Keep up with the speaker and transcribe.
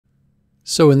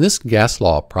So in this gas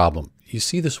law problem, you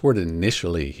see this word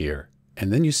initially here,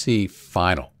 and then you see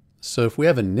final. So if we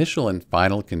have initial and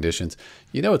final conditions,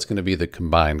 you know it's going to be the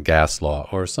combined gas law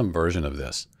or some version of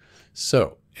this.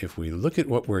 So if we look at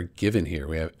what we're given here,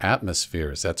 we have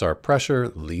atmospheres, that's our pressure,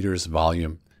 liters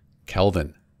volume,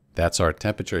 Kelvin, that's our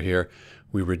temperature here.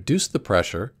 We reduce the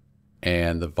pressure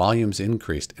and the volume's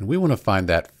increased, and we want to find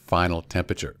that final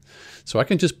temperature. So I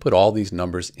can just put all these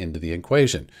numbers into the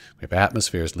equation. We have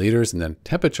atmospheres, liters, and then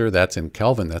temperature, that's in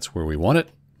Kelvin, that's where we want it.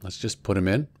 Let's just put them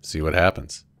in, see what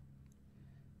happens.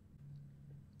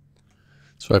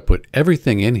 So I put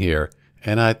everything in here,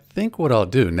 and I think what I'll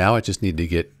do, now I just need to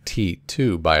get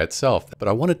T2 by itself, but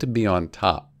I want it to be on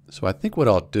top. So I think what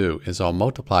I'll do is I'll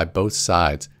multiply both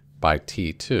sides by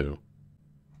T2,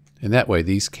 and that way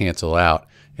these cancel out,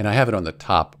 and I have it on the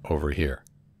top over here.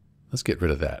 Let's get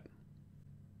rid of that.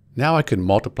 Now I can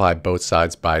multiply both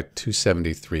sides by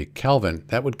 273 Kelvin.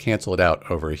 That would cancel it out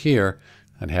over here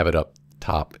and have it up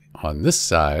top on this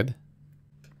side.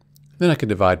 Then I can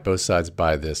divide both sides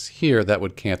by this here. That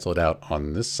would cancel it out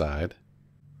on this side.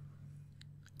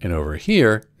 And over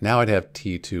here, now I'd have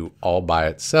T2 all by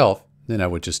itself. Then I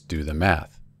would just do the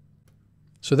math.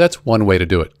 So that's one way to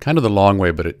do it. Kind of the long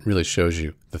way, but it really shows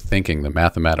you the thinking, the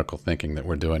mathematical thinking that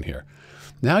we're doing here.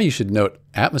 Now you should note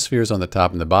atmospheres on the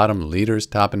top and the bottom, liters,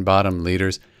 top and bottom,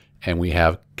 liters, and we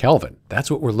have Kelvin.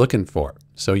 That's what we're looking for.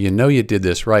 So you know you did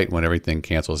this right when everything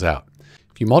cancels out.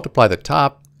 If you multiply the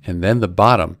top and then the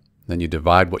bottom, then you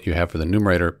divide what you have for the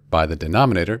numerator by the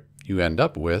denominator, you end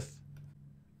up with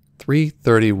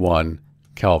 331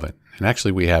 Kelvin. And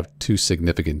actually we have two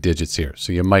significant digits here,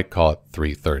 so you might call it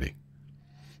 330.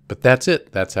 But that's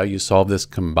it. That's how you solve this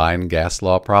combined gas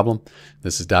law problem.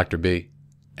 This is Dr. B,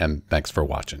 and thanks for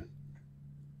watching.